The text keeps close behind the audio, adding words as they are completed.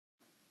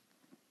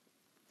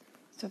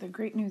So the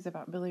great news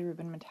about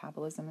bilirubin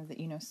metabolism is that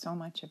you know so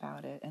much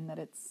about it, and that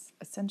it's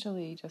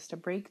essentially just a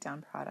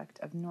breakdown product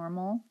of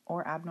normal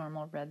or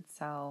abnormal red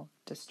cell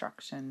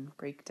destruction,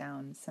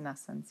 breakdown,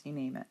 senescence, you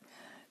name it.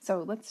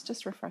 So let's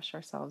just refresh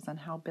ourselves on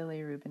how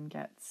bilirubin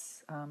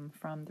gets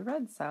from the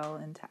red cell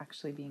into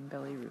actually being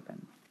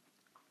bilirubin.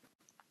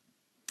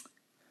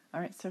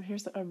 All right, so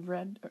here's a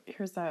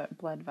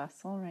blood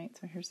vessel, right?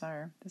 So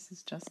this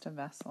is just a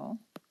vessel.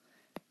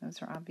 Those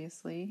are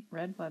obviously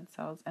red blood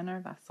cells in our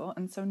vessel.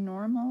 And so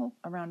normal,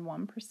 around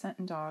 1%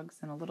 in dogs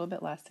and a little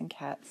bit less in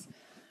cats,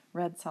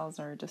 red cells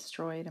are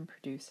destroyed and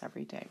produced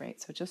every day,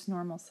 right? So just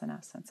normal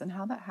senescence. And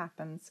how that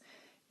happens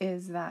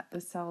is that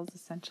the cells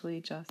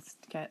essentially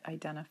just get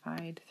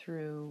identified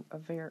through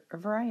a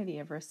variety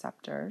of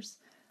receptors,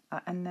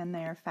 and then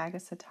they are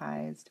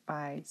phagocytized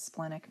by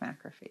splenic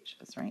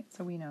macrophages, right?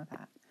 So we know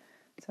that.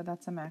 So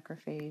that's a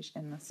macrophage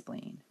in the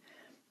spleen.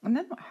 And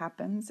then what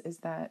happens is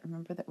that,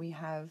 remember that we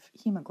have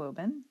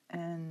hemoglobin,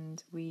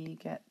 and we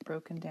get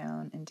broken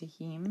down into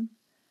heme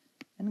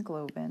and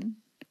globin.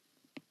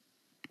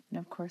 And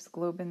of course,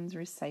 globin's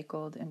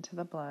recycled into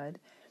the blood.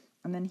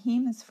 And then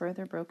heme is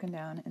further broken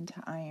down into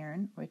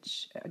iron,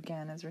 which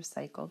again is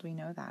recycled, we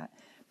know that.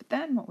 But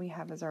then what we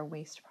have is our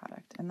waste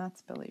product, and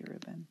that's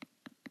bilirubin.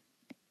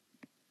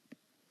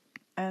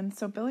 And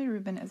so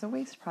bilirubin is a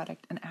waste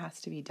product, and it has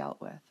to be dealt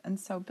with. And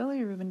so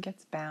bilirubin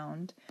gets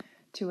bound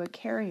to a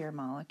carrier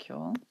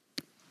molecule,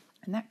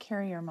 and that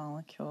carrier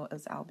molecule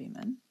is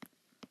albumin,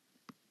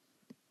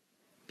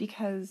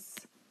 because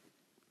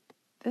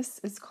this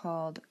is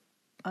called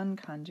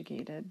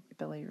unconjugated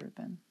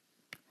bilirubin,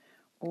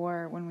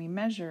 or when we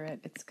measure it,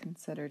 it's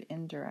considered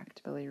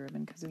indirect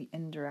bilirubin because we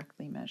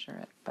indirectly measure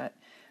it. But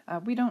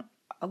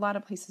a lot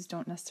of places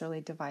don't necessarily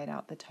divide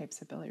out the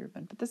types of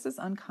bilirubin, but this is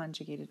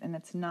unconjugated and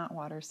it's not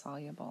water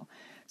soluble.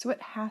 So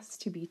it has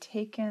to be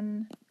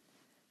taken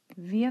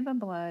via the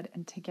blood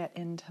and to get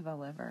into the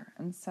liver.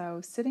 And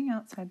so sitting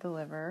outside the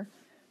liver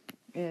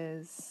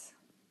is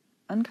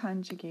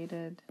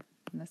unconjugated,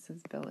 and this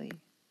is bili.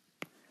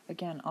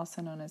 Again,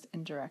 also known as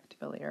indirect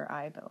bili or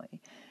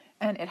I-bili.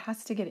 And it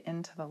has to get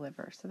into the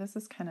liver. So this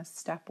is kind of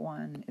step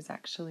one, is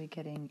actually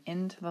getting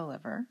into the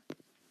liver.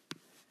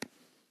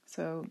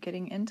 So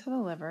getting into the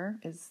liver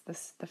is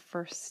the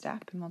first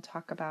step, and we'll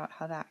talk about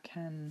how that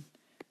can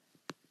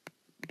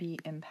be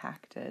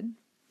impacted.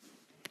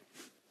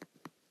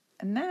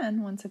 And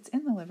then once it's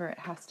in the liver, it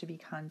has to be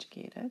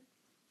conjugated.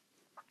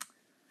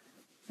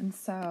 And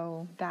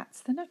so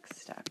that's the next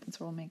step. And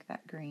so we'll make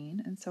that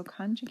green. And so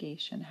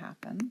conjugation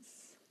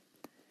happens.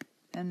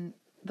 And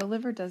the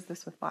liver does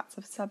this with lots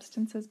of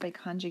substances. By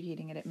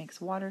conjugating it, it makes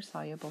water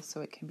soluble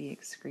so it can be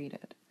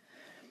excreted.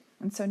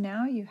 And so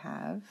now you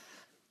have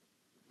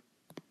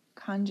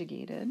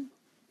conjugated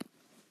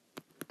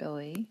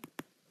bili,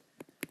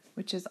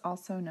 which is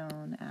also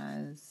known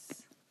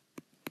as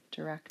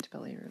direct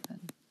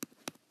bilirubin.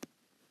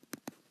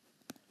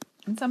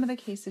 In some of the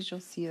cases, you'll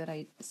see that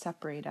I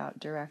separate out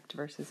direct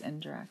versus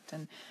indirect,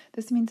 and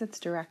this means it's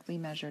directly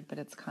measured, but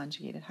it's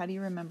conjugated. How do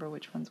you remember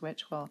which one's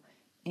which? Well,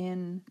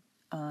 in,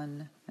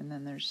 un, and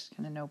then there's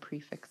kind of no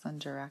prefix on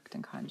direct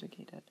and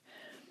conjugated.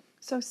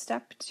 So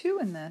step two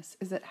in this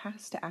is it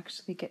has to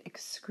actually get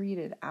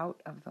excreted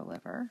out of the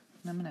liver.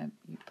 And I'm going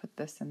to put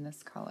this in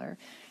this color.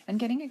 And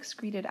getting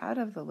excreted out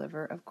of the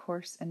liver, of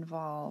course,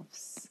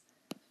 involves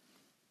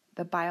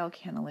the bile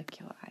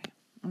canaliculi.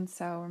 And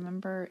so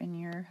remember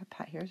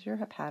here's your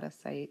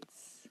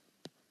hepatocytes.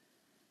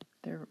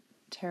 They're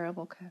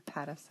terrible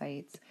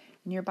hepatocytes.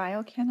 And your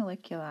bile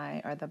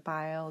canaliculi are the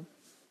bile,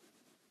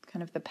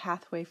 kind of the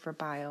pathway for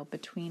bile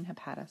between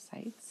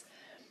hepatocytes.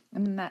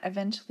 And then that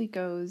eventually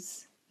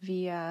goes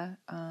via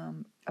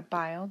a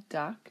bile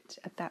duct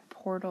at that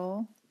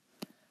portal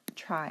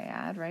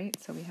triad, right?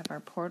 So we have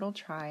our portal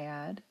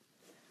triad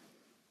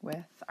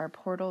with our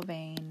portal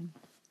vein,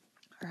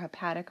 our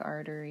hepatic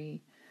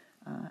artery,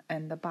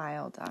 and the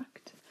bile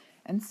duct.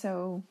 And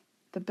so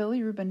the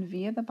bilirubin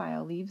via the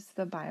bile leaves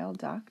the bile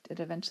duct. It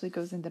eventually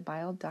goes into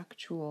bile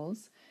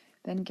ductules,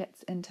 then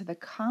gets into the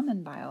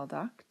common bile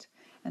duct,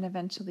 and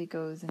eventually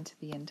goes into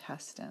the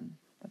intestine.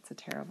 That's a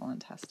terrible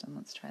intestine.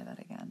 Let's try that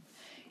again.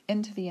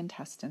 Into the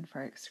intestine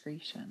for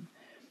excretion.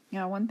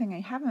 Now, one thing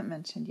I haven't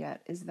mentioned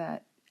yet is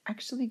that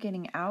actually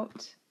getting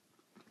out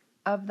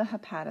of the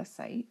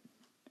hepatocyte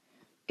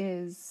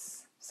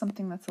is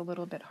something that's a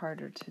little bit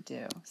harder to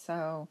do.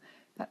 So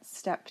that's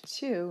step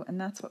two, and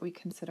that's what we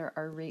consider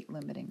our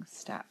rate-limiting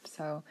step.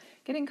 So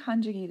getting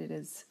conjugated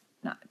is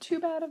not too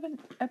bad of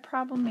a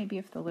problem, maybe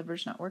if the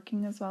liver's not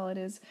working as well it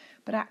is,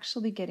 but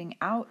actually getting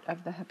out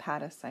of the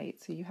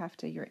hepatocyte, so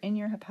you're in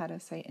your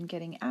hepatocyte and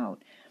getting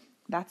out,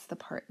 that's the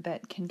part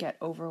that can get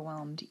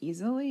overwhelmed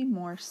easily,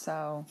 more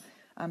so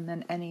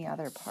than any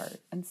other part.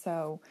 And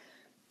so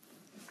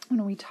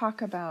when we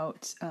talk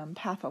about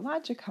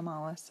pathologic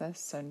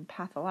hemolysis and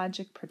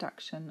pathologic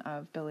production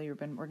of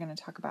bilirubin, we're going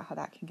to talk about how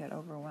that can get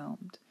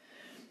overwhelmed.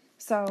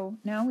 So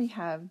now we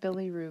have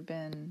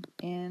bilirubin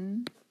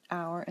in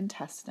our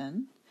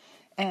intestine,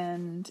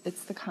 and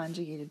it's the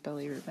conjugated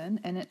bilirubin,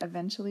 and it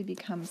eventually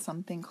becomes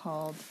something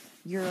called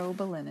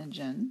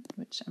urobilinogen,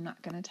 which I'm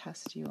not going to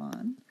test you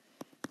on.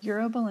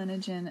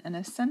 Urobilinogen, and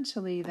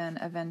essentially then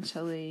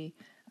eventually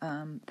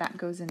that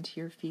goes into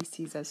your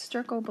feces as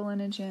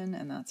stercobilinogen,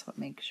 and that's what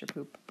makes your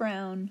poop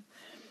brown.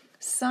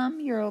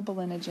 Some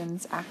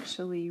urobilinogens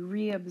actually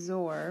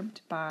reabsorbed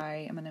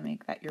by, I'm going to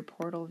make that your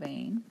portal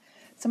vein.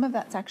 Some of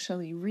that's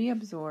actually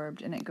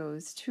reabsorbed and it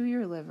goes to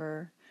your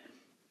liver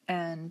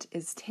and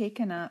is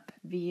taken up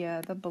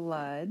via the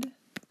blood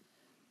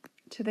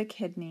to the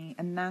kidney,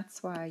 and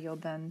that's why you'll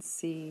then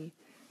see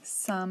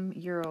some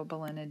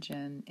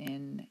urobilinogen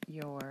in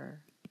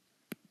your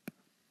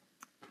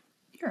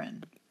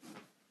urine.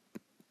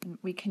 And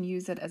we can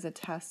use it as a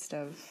test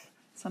of,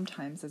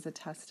 sometimes as a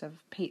test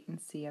of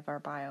patency of our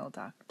bile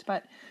duct,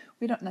 but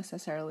we don't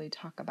necessarily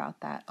talk about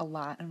that a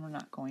lot, and we're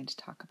not going to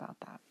talk about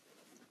that.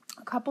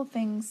 A couple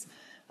things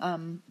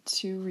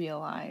to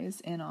realize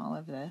in all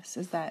of this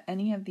is that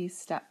any of these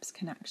steps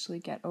can actually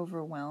get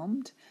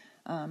overwhelmed,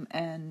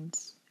 and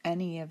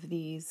any of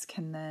these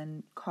can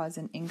then cause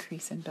an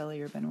increase in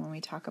bilirubin. When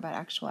we talk about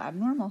actual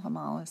abnormal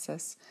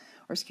hemolysis,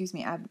 or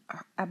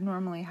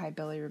abnormally high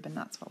bilirubin,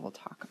 that's what we'll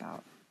talk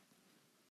about.